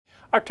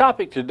Our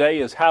topic today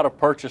is how to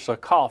purchase a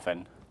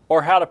coffin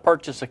or how to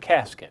purchase a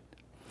casket.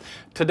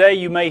 Today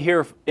you may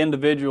hear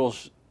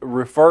individuals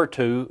refer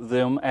to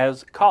them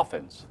as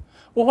coffins.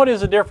 Well, what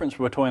is the difference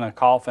between a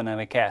coffin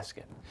and a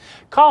casket?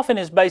 Coffin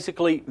is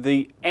basically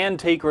the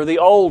antique or the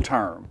old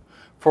term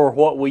for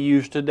what we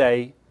use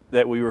today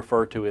that we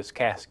refer to as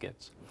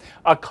caskets.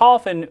 A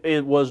coffin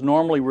was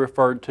normally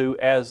referred to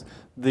as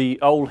the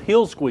old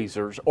heel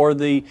squeezers, or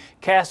the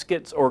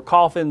caskets or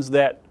coffins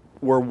that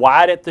were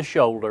wide at the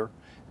shoulder,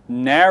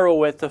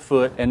 narrow at the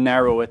foot, and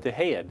narrow at the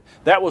head.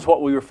 That was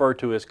what we refer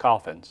to as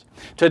coffins.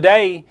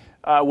 Today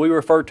we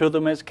refer to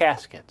them as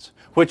caskets,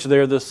 which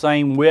they're the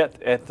same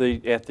width at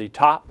the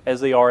top as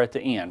they are at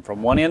the end.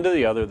 From one end to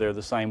the other, they're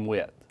the same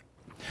width.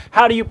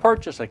 How do you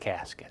purchase a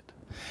casket?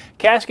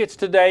 Caskets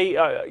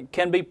today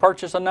can be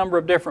purchased a number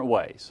of different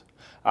ways.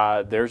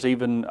 There's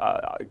even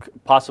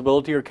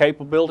possibility or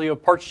capability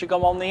of purchasing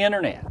them on the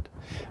internet.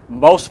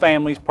 Most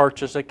families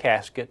purchase a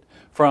casket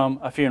from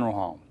a funeral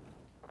home.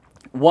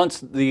 Once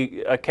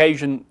the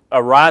occasion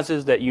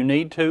arises that you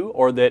need to,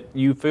 or that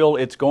you feel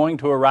it's going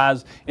to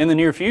arise in the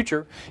near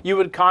future, you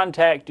would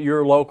contact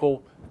your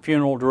local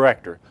funeral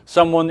director,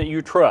 someone that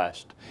you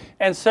trust,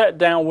 and sit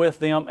down with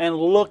them and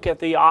look at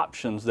the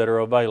options that are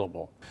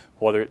available,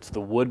 whether it's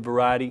the wood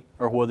variety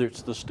or whether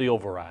it's the steel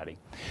variety.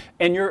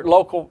 And your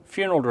local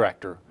funeral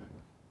director,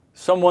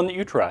 someone that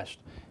you trust,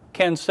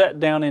 can sit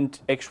down and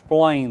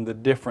explain the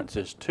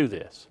differences to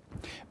this.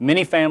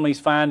 Many families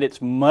find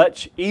it's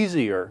much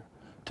easier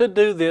to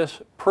do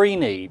this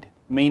pre-need,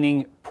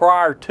 meaning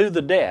prior to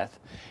the death,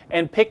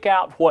 and pick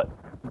out what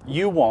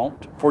you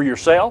want for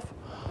yourself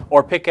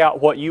or pick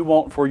out what you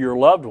want for your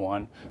loved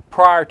one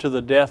prior to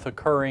the death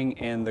occurring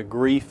and the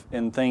grief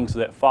and things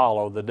that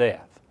follow the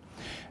death.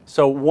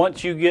 So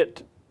once you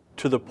get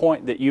to the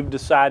point that you've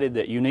decided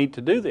that you need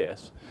to do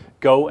this,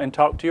 go and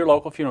talk to your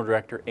local funeral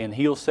director, and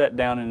he'll sit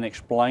down and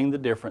explain the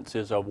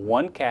differences of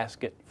one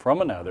casket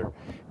from another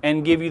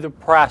and give you the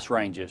price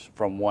ranges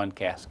from one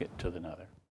casket to another.